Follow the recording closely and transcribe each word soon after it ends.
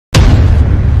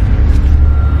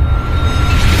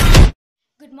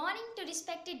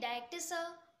respected Director Sir,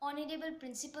 Honorable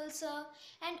Principal Sir,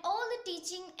 and all the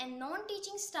teaching and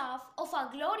non-teaching staff of our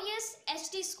glorious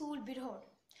HT School Birhod.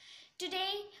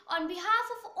 Today, on behalf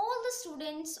of all the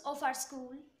students of our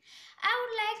school, I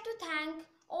would like to thank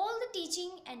all the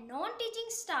teaching and non-teaching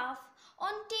staff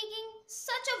on taking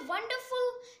such a wonderful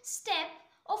step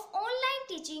of online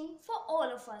teaching for all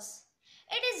of us.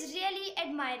 It is really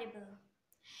admirable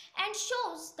and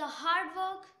shows the hard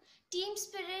work, team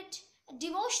spirit,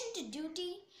 devotion to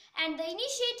duty, and the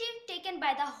initiative taken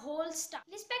by the whole staff.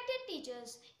 Respected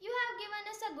teachers, you have given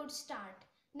us a good start.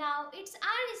 Now it's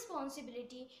our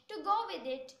responsibility to go with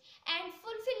it and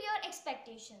fulfill your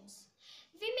expectations.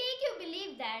 We make you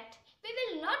believe that we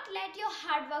will not let your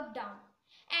hard work down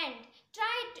and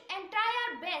try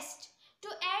our best to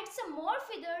add some more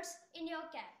feathers in your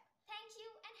cap.